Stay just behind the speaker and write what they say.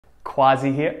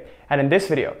Kwasi here, and in this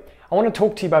video, I want to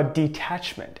talk to you about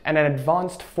detachment and an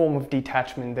advanced form of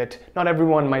detachment that not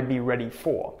everyone might be ready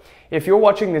for. If you're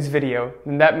watching this video,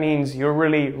 then that means you're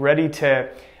really ready to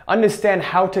understand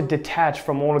how to detach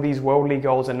from all of these worldly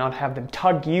goals and not have them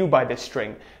tug you by the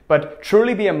string, but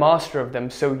truly be a master of them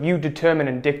so you determine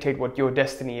and dictate what your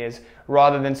destiny is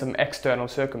rather than some external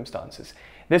circumstances.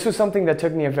 This was something that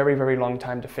took me a very, very long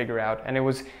time to figure out, and it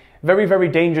was very, very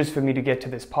dangerous for me to get to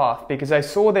this path because I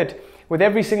saw that with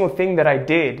every single thing that I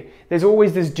did, there's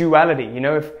always this duality. You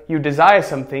know, if you desire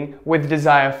something, with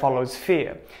desire follows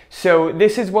fear. So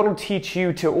this is what will teach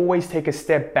you to always take a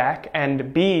step back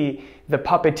and be the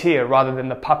puppeteer rather than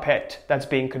the puppet that's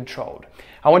being controlled.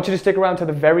 I want you to stick around to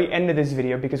the very end of this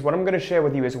video because what I'm going to share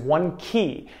with you is one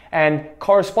key and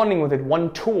corresponding with it,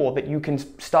 one tool that you can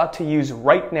start to use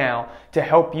right now to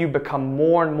help you become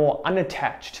more and more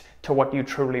unattached to what you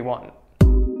truly want.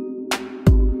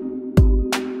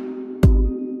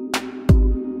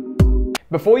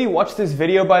 Before you watch this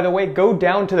video, by the way, go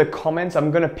down to the comments.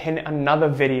 I'm going to pin another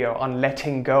video on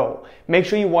letting go. Make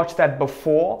sure you watch that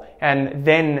before and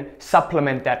then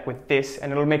supplement that with this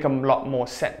and it'll make a lot more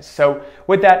sense. So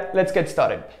with that, let's get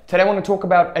started. Today I want to talk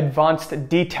about advanced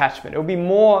detachment. It will be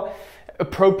more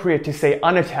appropriate to say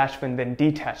unattachment than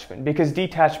detachment because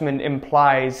detachment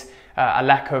implies a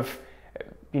lack of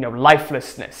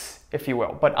lifelessness, if you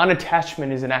will. But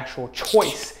unattachment is an actual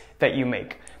choice that you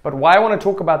make. But why I want to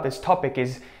talk about this topic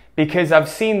is because I've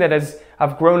seen that as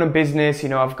I've grown a business,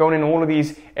 I've gone in all of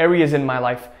these areas in my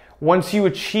life. Once you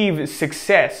achieve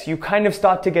success, you kind of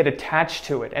start to get attached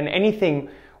to it. And anything,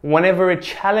 whenever it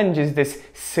challenges this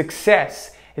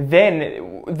success,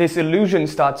 then this illusion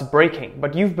starts breaking.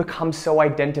 But you've become so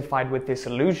identified with this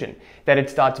illusion that it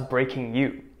starts breaking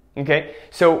you. Okay,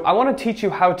 so I want to teach you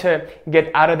how to get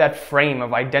out of that frame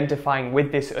of identifying with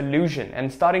this illusion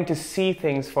and starting to see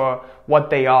things for what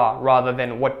they are rather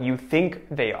than what you think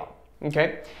they are.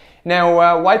 Okay,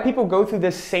 now why people go through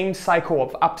this same cycle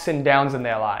of ups and downs in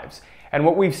their lives. And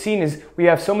what we've seen is we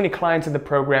have so many clients in the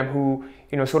program who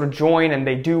sort of join and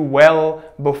they do well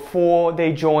before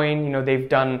they join. They've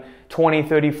done 20,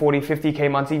 30, 40, 50K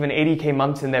months, even 80K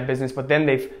months in their business, but then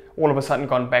they've all of a sudden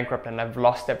gone bankrupt and have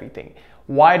lost everything.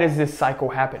 Why does this cycle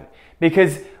happen?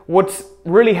 Because what's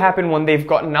really happened when they've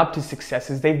gotten up to success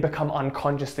is they've become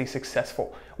unconsciously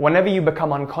successful. Whenever you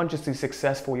become unconsciously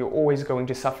successful, you're always going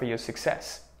to suffer your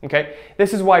success. Okay?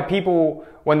 This is why people,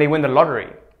 when they win the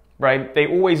lottery, right, they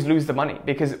always lose the money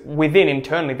because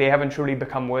internally, they haven't truly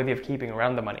become worthy of keeping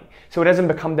around the money. So it hasn't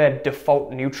become their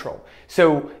default neutral.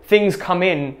 So things come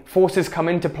in, forces come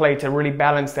into play to really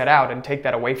balance that out and take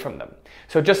that away from them.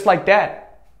 So just like that,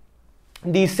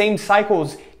 these same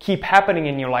cycles keep happening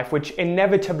in your life, which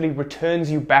inevitably returns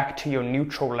you back to your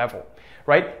neutral level,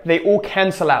 right? They all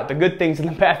cancel out. The good things and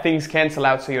the bad things cancel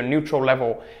out, so your neutral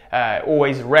level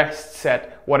always rests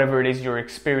at whatever it is you're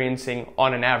experiencing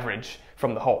on an average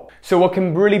from the whole. So what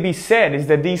can really be said is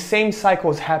that these same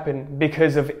cycles happen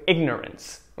because of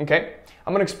ignorance, okay?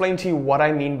 I'm going to explain to you what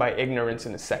I mean by ignorance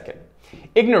in a second.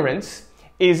 Ignorance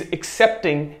is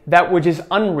accepting that which is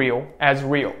unreal as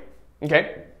real,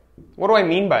 okay? What do I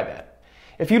mean by that?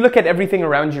 If you look at everything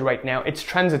around you right now, it's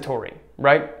transitory,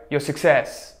 right? Your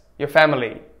success, your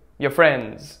family, your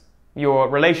friends, your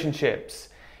relationships,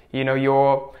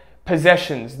 your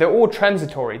possessions, they're all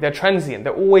transitory, they're transient,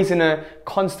 they're always in a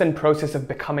constant process of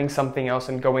becoming something else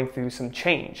and going through some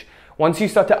change. Once you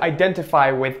start to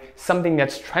identify with something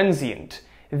that's transient,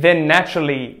 then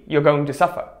naturally you're going to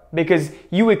suffer because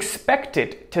you expect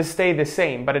it to stay the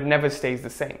same, but it never stays the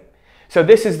same. So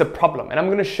this is the problem, and I'm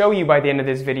going to show you by the end of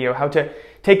this video how to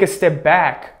take a step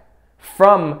back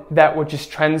from that which is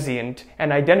transient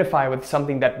and identify with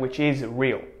something that which is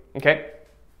real, okay?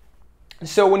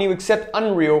 So when you accept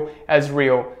unreal as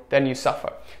real, then you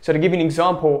suffer. So to give you an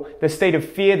example, the state of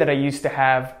fear that I used to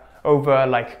have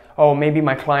over oh, maybe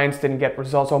my clients didn't get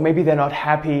results, or maybe they're not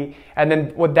happy. And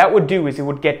then what that would do is it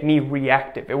would get me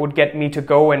reactive. It would get me to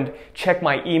go and check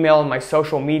my email and my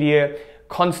social media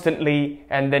constantly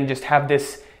and then just have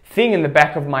this thing in the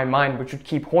back of my mind which would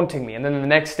keep haunting me. And then the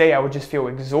next day I would just feel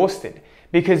exhausted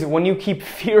because when you keep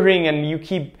fearing and you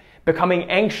keep becoming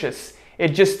anxious,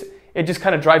 it just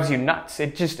kind of drives you nuts.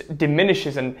 It just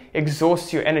diminishes and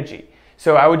exhausts your energy.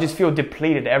 So I would just feel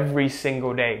depleted every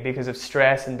single day because of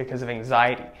stress and because of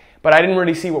anxiety. But I didn't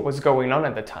really see what was going on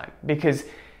at the time because,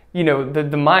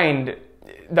 the mind,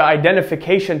 the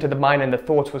identification to the mind and the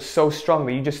thoughts was so strong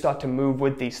that you just start to move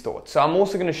with these thoughts. So I'm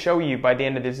also going to show you by the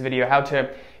end of this video how to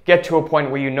get to a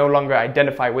point where you no longer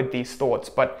identify with these thoughts,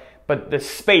 but the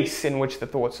space in which the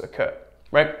thoughts occur,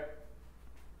 right?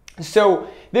 So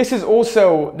this is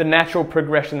also the natural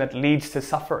progression that leads to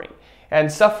suffering.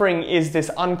 And suffering is this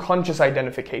unconscious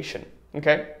identification,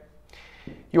 okay?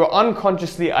 You're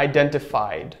unconsciously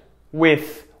identified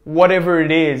with whatever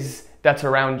it is that's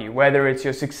around you, whether it's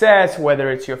your success,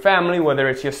 whether it's your family, whether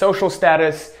it's your social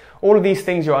status, all of these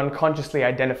things you're unconsciously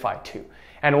identified to.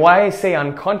 And why I say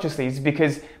unconsciously is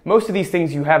because most of these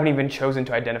things you haven't even chosen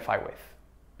to identify with,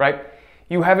 right?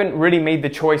 You haven't really made the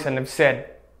choice and have said,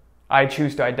 I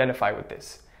choose to identify with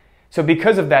this. So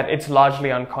because of that, it's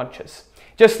largely unconscious.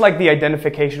 Just like the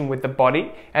identification with the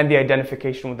body and the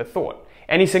identification with the thought.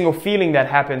 Any single feeling that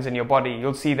happens in your body,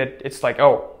 you'll see that it's like,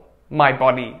 oh, my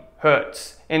body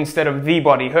hurts. Instead of the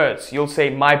body hurts, you'll say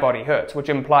my body hurts, which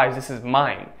implies this is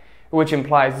mine, which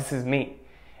implies this is me.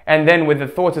 And then with the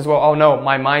thoughts as well, oh no,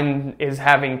 my mind is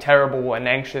having terrible and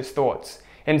anxious thoughts.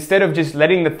 Instead of just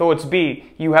letting the thoughts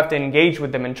be, you have to engage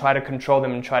with them and try to control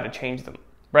them and try to change them,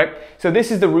 right? So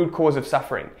this is the root cause of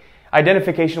suffering.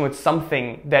 Identification with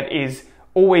something that is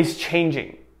always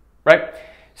changing, right?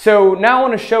 So now I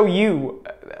want to show you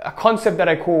a concept that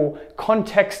I call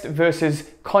context versus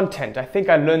content. I think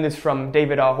I learned this from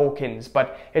David R. Hawkins,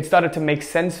 but it started to make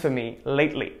sense for me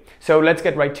lately. So let's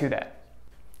get right to that.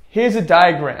 Here's a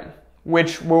diagram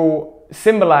which will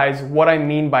symbolize what I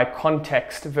mean by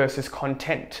context versus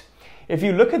content. If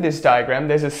you look at this diagram,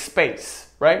 there's a space,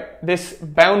 right? This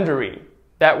boundary,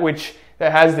 that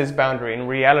has this boundary. In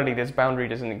reality, this boundary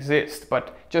doesn't exist,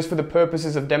 but just for the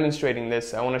purposes of demonstrating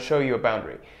this, I want to show you a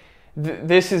boundary.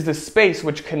 This is the space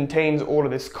which contains all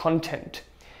of this content.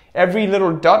 Every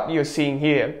little dot you're seeing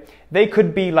here, they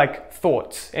could be like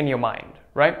thoughts in your mind,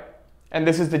 right? And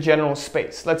this is the general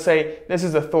space. Let's say this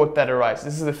is a thought that arises.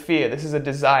 This is a fear. This is a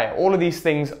desire. All of these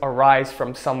things arise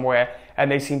from somewhere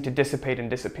and they seem to dissipate and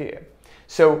disappear.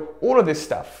 So all of this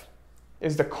stuff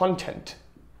is the content.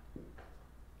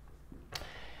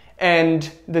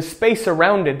 And the space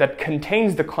around it that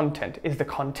contains the content is the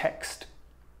context.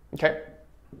 Okay?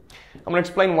 I'm going to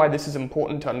explain why this is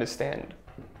important to understand.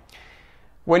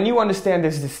 When you understand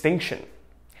this distinction,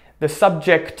 the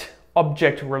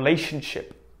subject-object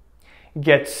relationship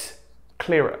gets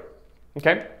clearer.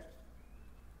 Okay?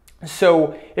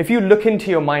 So if you look into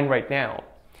your mind right now,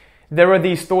 there are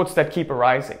these thoughts that keep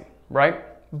arising, right?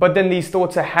 But then these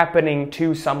thoughts are happening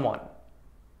to someone.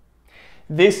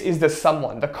 This is the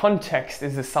someone. The context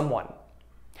is the someone.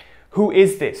 Who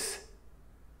is this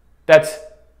that's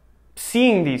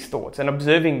seeing these thoughts and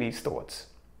observing these thoughts?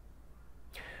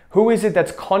 Who is it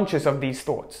that's conscious of these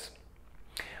thoughts?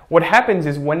 What happens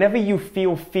is whenever you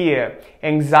feel fear,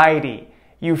 anxiety,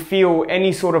 you feel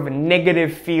any sort of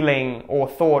negative feeling or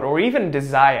thought or even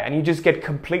desire, and you just get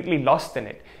completely lost in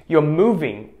it, you're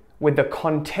moving with the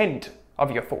content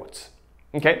of your thoughts.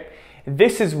 Okay?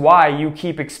 This is why you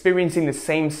keep experiencing the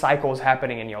same cycles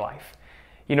happening in your life.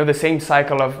 You know, the same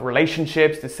cycle of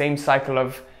relationships, the same cycle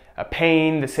of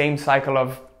pain, the same cycle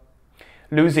of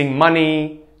losing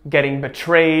money, getting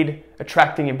betrayed,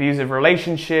 attracting abusive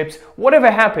relationships. Whatever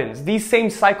happens, these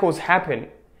same cycles happen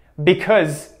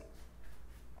because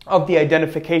of the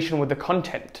identification with the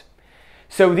content.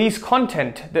 So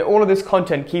all of this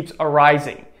content keeps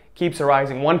arising.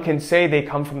 One can say they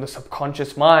come from the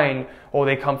subconscious mind or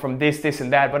they come from this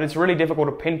and that, but it's really difficult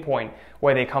to pinpoint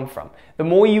where they come from. The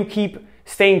more you keep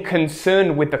staying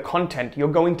concerned with the content, you're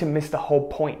going to miss the whole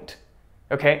point.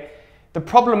 Okay? The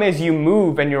problem is you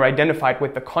move and you're identified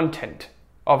with the content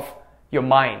of your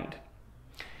mind.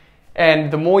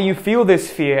 And the more you feel this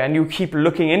fear and you keep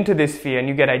looking into this fear and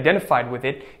you get identified with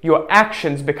it, your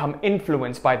actions become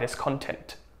influenced by this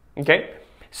content. Okay?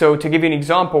 So to give you an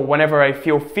example, whenever I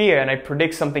feel fear and I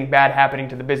predict something bad happening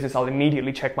to the business, I'll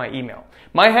immediately check my email.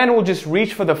 My hand will just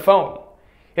reach for the phone.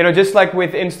 You know, just like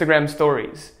with Instagram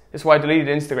stories. That's why I deleted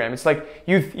Instagram. It's like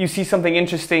you see something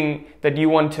interesting that you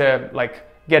want to like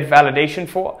get validation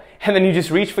for, and then you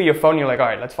just reach for your phone, you're like, all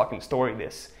right, let's fucking story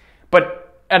this.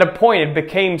 But at a point, it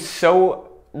became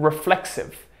so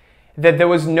reflexive that there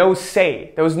was no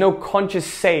conscious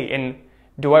say in,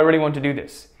 do I really want to do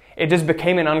this? It just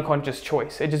became an unconscious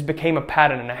choice. It just became a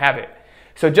pattern and a habit.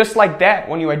 So just like that,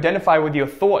 when you identify with your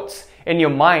thoughts in your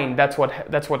mind, that's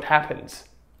what happens,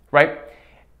 right?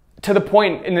 To the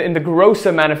point, in the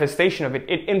grosser manifestation of it,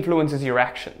 it influences your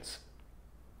actions.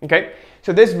 Okay?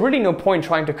 So there's really no point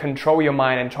trying to control your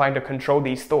mind and trying to control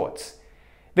these thoughts.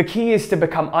 The key is to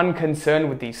become unconcerned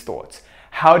with these thoughts.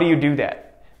 How do you do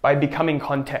that? By becoming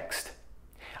context.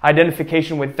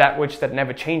 Identification with that which that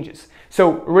never changes.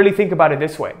 So really think about it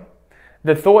this way.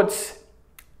 The thoughts,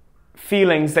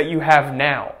 feelings that you have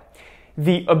now,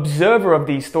 the observer of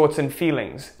these thoughts and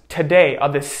feelings today are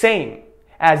the same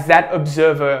as that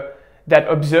observer that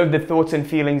observed the thoughts and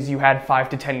feelings you had 5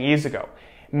 to 10 years ago.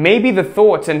 Maybe the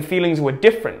thoughts and feelings were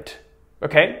different,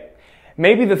 okay?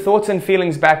 Maybe the thoughts and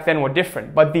feelings back then were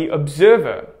different, but the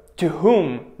observer to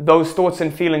whom those thoughts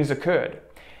and feelings occurred,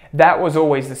 that was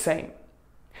always the same.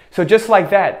 So just like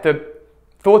that, the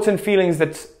thoughts and feelings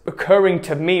that's occurring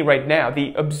to me right now,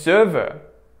 the observer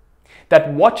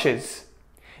that watches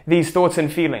these thoughts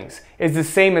and feelings is the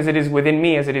same as it is within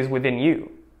me as it is within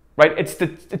you, right?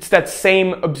 It's that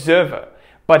same observer,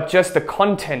 but just the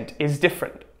content is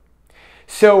different.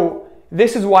 So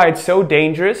this is why it's so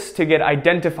dangerous to get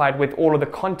identified with all of the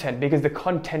content, because the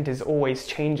content is always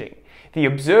changing. The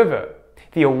observer,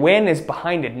 the awareness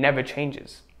behind it never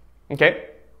changes, okay?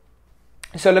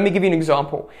 So let me give you an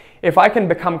example. If I can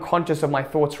become conscious of my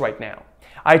thoughts right now,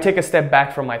 I take a step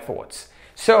back from my thoughts.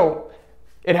 So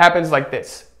it happens like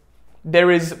this.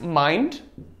 There is mind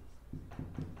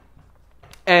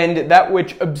and that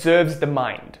which observes the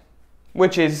mind,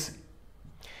 which is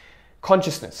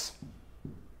consciousness.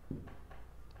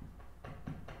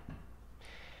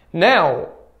 Now,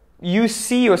 you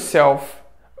see yourself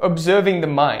observing the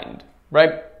mind,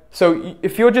 right? So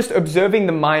if you're just observing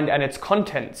the mind and its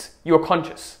contents, you're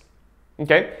conscious,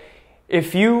 okay?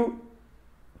 If you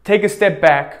take a step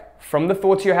back from the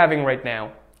thoughts you're having right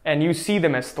now and you see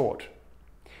them as thought,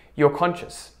 you're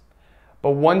conscious.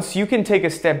 But once you can take a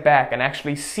step back and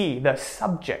actually see the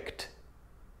subject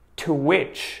to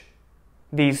which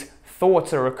these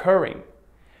thoughts are occurring,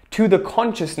 to the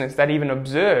consciousness that even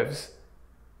observes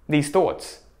these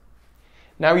thoughts,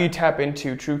 now you tap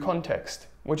into true context,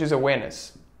 which is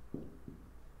awareness.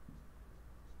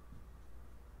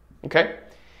 Okay?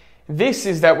 This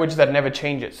is that which that never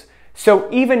changes. So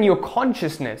even your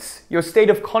consciousness, your state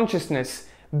of consciousness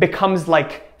becomes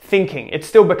like thinking. It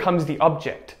still becomes the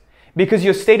object because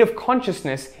your state of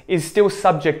consciousness is still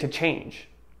subject to change.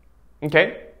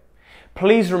 Okay?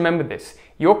 Please remember this.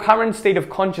 Your current state of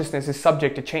consciousness is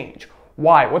subject to change.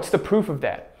 Why? What's the proof of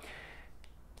that?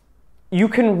 You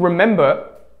can remember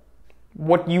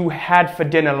what you had for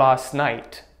dinner last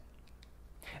night.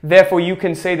 Therefore, you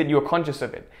can say that you're conscious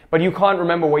of it. But you can't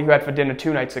remember what you had for dinner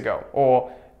 2 nights ago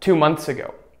or 2 months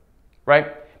ago,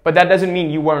 right? But that doesn't mean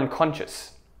you weren't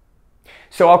conscious.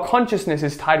 So our consciousness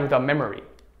is tied with our memory.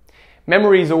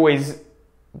 Memory is always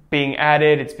being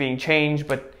added, it's being changed,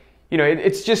 but you know,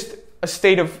 it's just a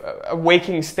state of a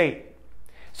waking state.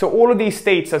 So all of these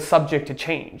states are subject to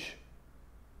change,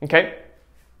 okay?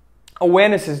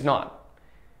 Awareness is not.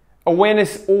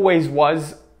 Awareness always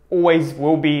was, always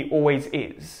will be, always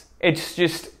is. It's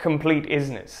just complete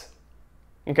isness.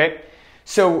 Okay?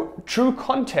 So true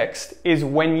context is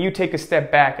when you take a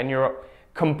step back and you're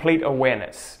complete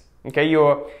awareness. Okay?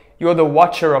 You're the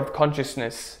watcher of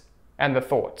consciousness and the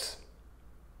thoughts.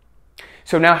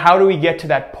 So now how do we get to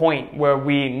that point where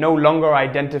we no longer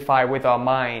identify with our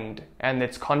mind and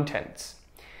its contents?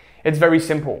 It's very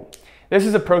simple. This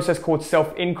is a process called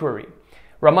self-inquiry.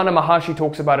 Ramana Maharshi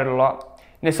talks about it a lot.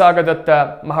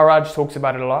 Nisargadatta Maharaj talks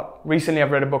about it a lot. Recently I've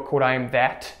read a book called I Am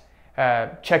That.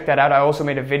 Check that out. I also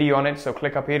made a video on it, so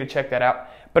click up here to check that out.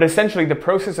 But essentially the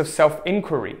process of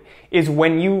self-inquiry is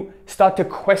when you start to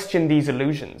question these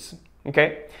illusions.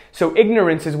 Okay? So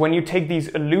ignorance is when you take these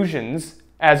illusions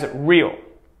as real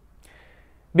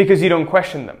because you don't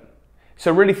question them.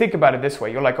 So really think about it this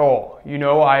way. You're like, oh, you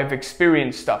know, I've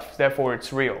experienced stuff, therefore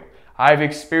it's real. I've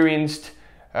experienced,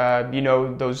 you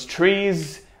know, those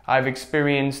trees. I've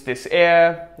experienced this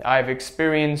air. I've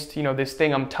experienced, you know, this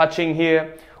thing I'm touching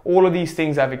here. All of these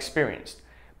things I've experienced.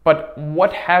 But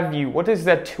what is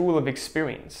that tool of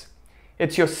experience?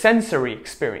 It's your sensory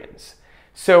experience.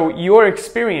 So your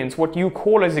experience, what you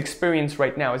call as experience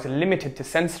right now, is limited to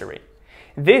sensory.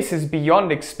 This is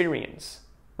beyond experience,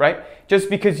 right? Just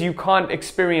because you can't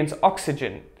experience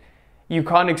oxygen, you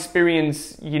can't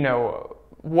experience, you know,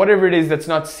 whatever it is that's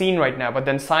not seen right now, but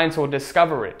then science will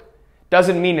discover it,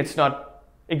 doesn't mean it's not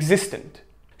existent.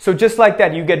 So just like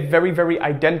that, you get very, very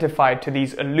identified to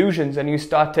these illusions and you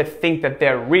start to think that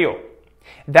they're real.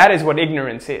 That is what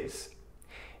ignorance is.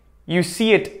 You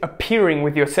see it appearing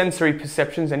with your sensory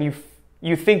perceptions and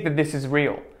you think that this is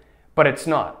real, but it's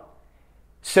not.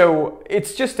 So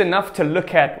it's just enough to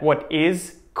look at what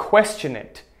is, question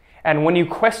it, and when you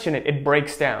question it, it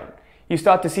breaks down. You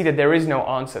start to see that there is no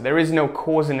answer, there is no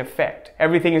cause and effect.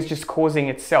 Everything is just causing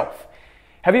itself.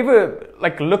 Have you ever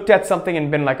looked at something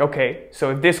and been like, okay, so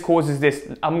if this causes this,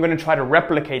 I'm going to try to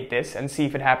replicate this and see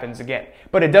if it happens again.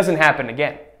 But it doesn't happen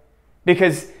again.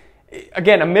 Because,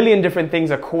 again, a million different things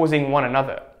are causing one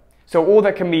another. So all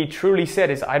that can be truly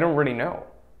said is, I don't really know.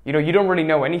 You know, you don't really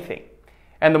know anything.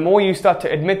 And the more you start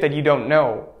to admit that you don't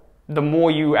know, the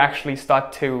more you actually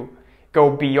start to go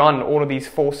beyond all of these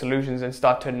false illusions and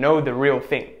start to know the real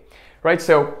thing, right?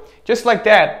 So just like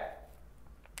that,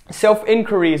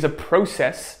 self-inquiry is a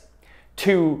process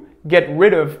to get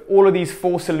rid of all of these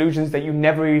false illusions that you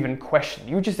never even questioned.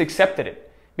 You just accepted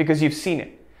it because you've seen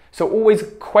it. So always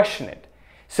question it.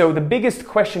 So the biggest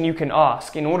question you can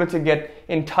ask in order to get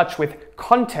in touch with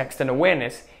context and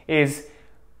awareness is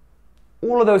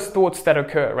all of those thoughts that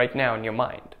occur right now in your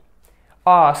mind.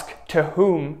 Ask, to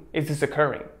whom is this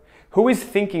occurring? Who is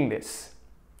thinking this?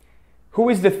 Who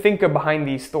is the thinker behind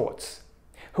these thoughts?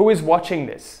 Who is watching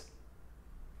this?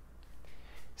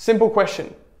 Simple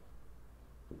question.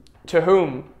 To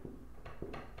whom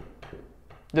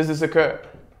does this occur?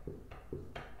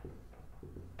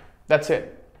 That's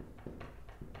it.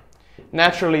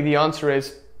 Naturally, the answer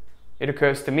is, it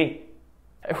occurs to me.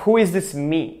 Who is this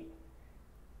me?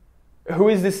 Who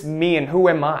is this me and who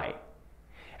am I?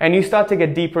 And you start to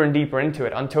get deeper and deeper into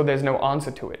it until there's no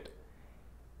answer to it.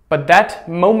 But that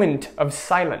moment of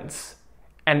silence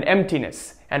and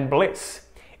emptiness and bliss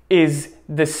is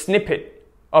the snippet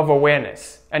of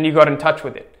awareness, and you got in touch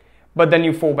with it. But then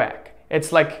you fall back.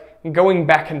 It's like going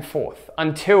back and forth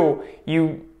until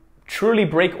you truly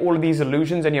break all of these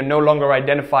illusions and you're no longer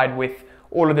identified with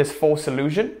all of this false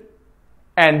illusion.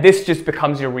 And this just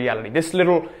becomes your reality. This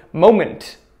little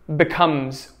moment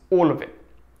becomes all of it.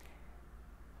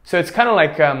 So it's kind of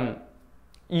like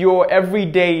your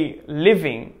everyday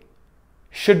living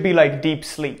should be like deep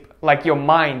sleep. Like your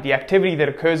mind, the activity that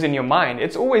occurs in your mind,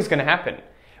 it's always going to happen.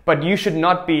 But you should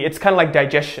not be, it's kind of like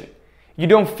digestion. You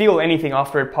don't feel anything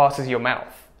after it passes your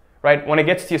mouth, right? When it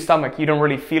gets to your stomach, you don't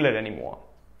really feel it anymore.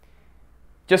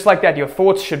 Just like that, your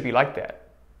thoughts should be like that.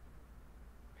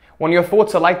 When your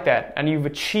thoughts are like that and you've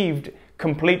achieved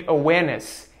complete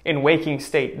awareness in waking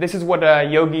state, this is what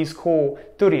yogis call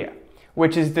turiya,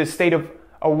 which is the state of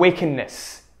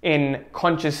awakeness in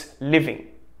conscious living.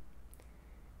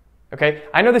 Okay,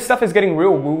 I know this stuff is getting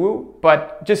real woo-woo,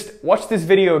 but just watch this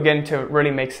video again to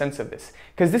really make sense of this.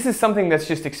 Because this is something that's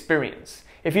just experience.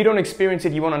 If you don't experience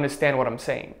it, you won't understand what I'm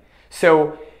saying.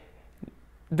 So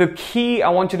the key I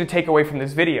want you to take away from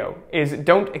this video is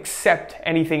don't accept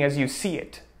anything as you see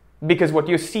it. Because what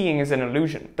you're seeing is an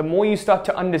illusion. The more you start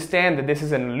to understand that this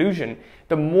is an illusion,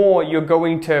 the more you're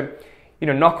going to,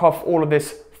 knock off all of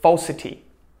this falsity.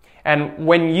 And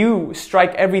when you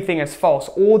strike everything as false,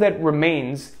 all that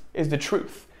remains is the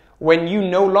truth. When you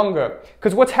no longer,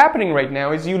 because what's happening right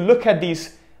now is you look at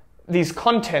these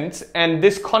contents and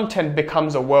this content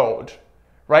becomes a world,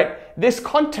 right? This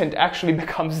content actually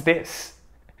becomes this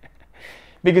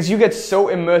because you get so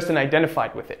immersed and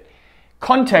identified with it.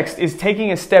 Context is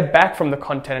taking a step back from the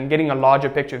content and getting a larger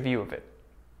picture view of it,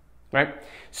 right?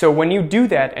 So when you do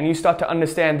that and you start to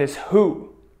understand this who,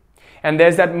 and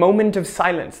there's that moment of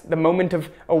silence, the moment of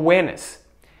awareness,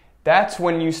 that's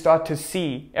when you start to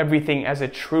see everything as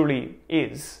it truly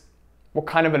is, what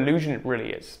kind of illusion it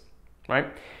really is, right?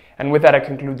 And with that, I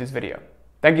conclude this video.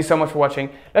 Thank you so much for watching.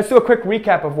 Let's do a quick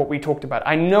recap of what we talked about.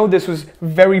 I know this was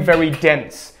very, very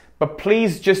dense, but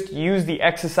please just use the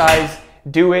exercise,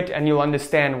 do it, and you'll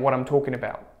understand what I'm talking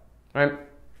about, right?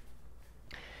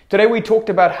 Today, we talked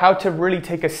about how to really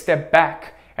take a step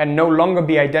back and no longer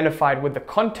be identified with the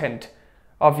content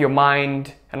of your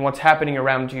mind and what's happening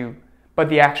around you, but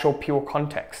the actual pure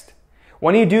context.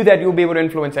 When you do that, you'll be able to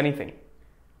influence anything.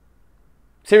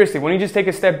 Seriously, when you just take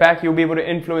a step back, you'll be able to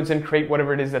influence and create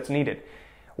whatever it is that's needed.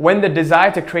 When the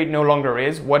desire to create no longer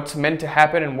is, what's meant to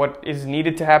happen and what is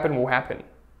needed to happen will happen.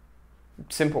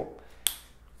 Simple.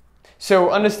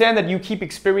 So understand that you keep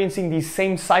experiencing these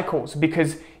same cycles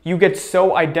because you get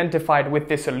so identified with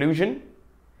this illusion,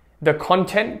 the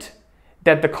content,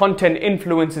 that the content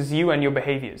influences you and your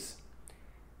behaviors.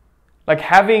 Like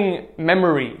having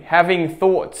memory, having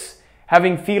thoughts,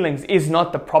 having feelings is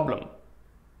not the problem.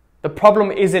 The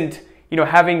problem isn't,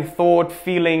 having thought,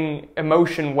 feeling,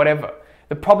 emotion, whatever.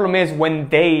 The problem is when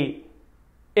they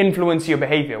influence your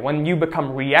behavior, when you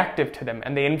become reactive to them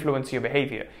and they influence your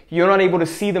behavior. You're not able to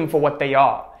see them for what they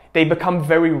are. They become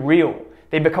very real.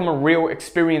 They become a real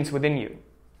experience within you.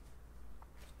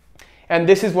 And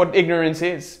this is what ignorance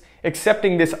is.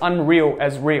 Accepting this unreal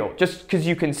as real. Just because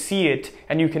you can see it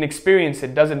and you can experience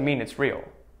it doesn't mean it's real.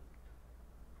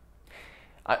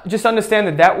 Just understand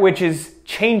that that which is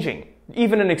changing,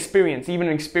 even an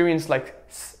experience like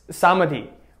samadhi,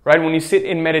 right? When you sit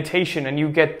in meditation and you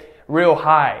get real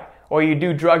high, or you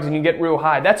do drugs and you get real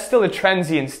high, that's still a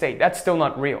transient state. That's still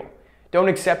not real. Don't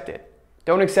accept it.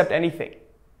 Don't accept anything.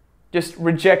 Just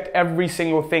reject every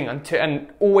single thing and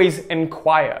always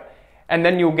inquire. And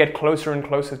then you'll get closer and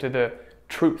closer to the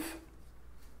truth.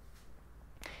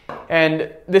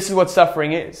 And this is what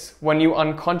suffering is, when you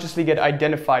unconsciously get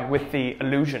identified with the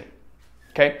illusion.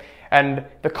 Okay? And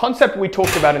the concept we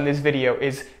talked about in this video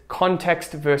is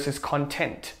context versus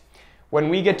content. When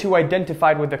we get too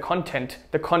identified with the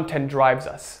content drives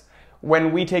us.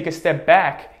 When we take a step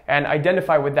back and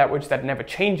identify with that which that never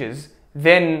changes,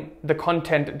 then the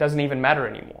content doesn't even matter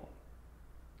anymore.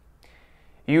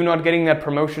 You not getting that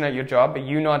promotion at your job,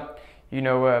 you not,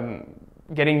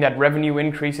 getting that revenue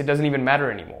increase, it doesn't even matter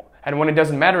anymore. And when it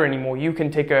doesn't matter anymore, you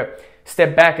can take a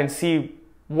step back and see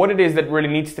what it is that really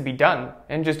needs to be done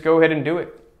and just go ahead and do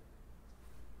it.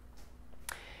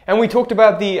 And we talked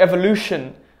about the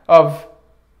evolution of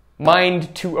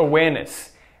mind to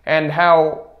awareness and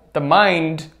how the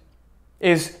mind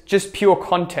is just pure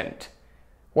content.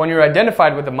 When you're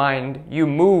identified with the mind, you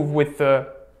move with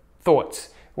the thoughts.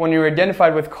 When you're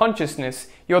identified with consciousness,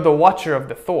 you're the watcher of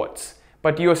the thoughts,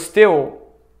 but you're still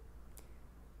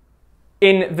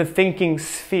in the thinking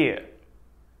sphere.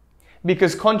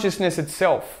 Because consciousness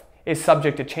itself is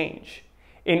subject to change.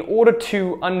 In order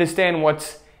to understand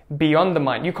what's beyond the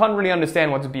mind, you can't really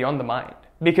understand what's beyond the mind,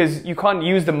 because you can't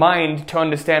use the mind to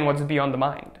understand what's beyond the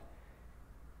mind.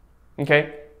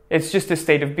 Okay? It's just a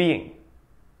state of being.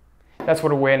 That's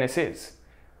what awareness is.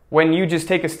 When you just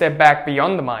take a step back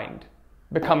beyond the mind,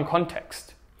 become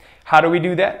context. How do we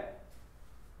do that?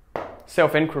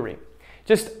 Self-inquiry.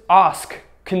 Just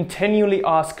continually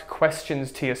ask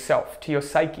questions to yourself, to your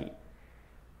psyche.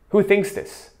 Who thinks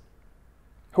this?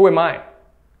 Who am I?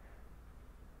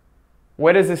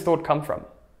 Where does this thought come from?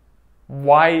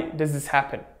 Why does this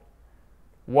happen?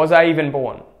 Was I even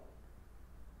born?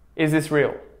 Is this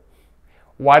real?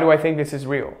 Why do I think this is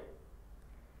real?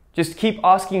 Just keep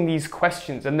asking these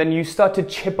questions, and then you start to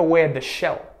chip away at the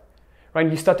shell. Right?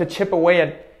 You start to chip away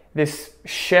at this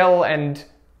shell, and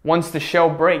once the shell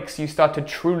breaks, you start to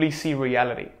truly see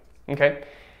reality. Okay?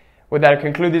 With that, I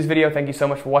conclude this video. Thank you so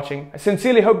much for watching. I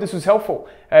sincerely hope this was helpful.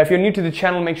 If you're new to the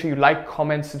channel, make sure you like,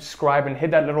 comment, subscribe, and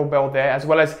hit that little bell there, as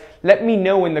well as let me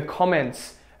know in the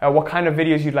comments what kind of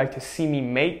videos you'd like to see me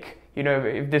make.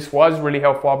 If this was really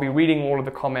helpful, I'll be reading all of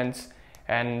the comments.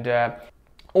 And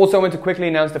also, I want to quickly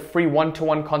announce the free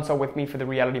one-to-one consult with me for the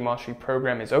Reality Mastery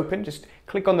program is open. Just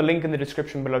click on the link in the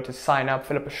description below to sign up,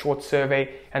 fill up a short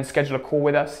survey, and schedule a call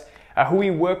with us. Who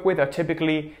we work with are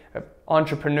typically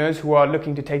entrepreneurs who are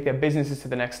looking to take their businesses to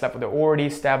the next level. They're already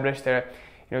established. They're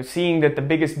seeing that the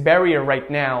biggest barrier right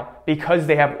now, because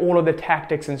they have all of the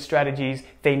tactics and strategies,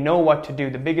 they know what to do.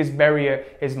 The biggest barrier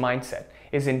is mindset,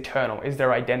 is internal, is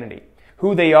their identity.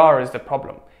 Who they are is the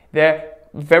problem. They're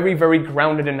very, very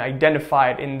grounded and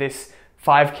identified in this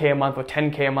 5K a month or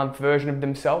 10K a month version of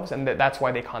themselves, and that's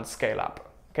why they can't scale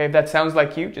up. Okay, if that sounds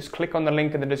like you, just click on the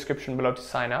link in the description below to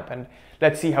sign up, and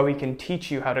let's see how we can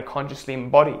teach you how to consciously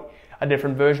embody a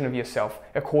different version of yourself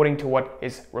according to what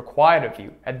is required of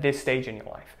you at this stage in your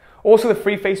life. Also, the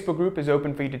free Facebook group is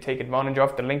open for you to take advantage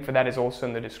of. The link for that is also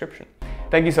in the description.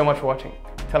 Thank you so much for watching.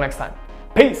 Till next time.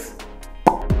 Peace!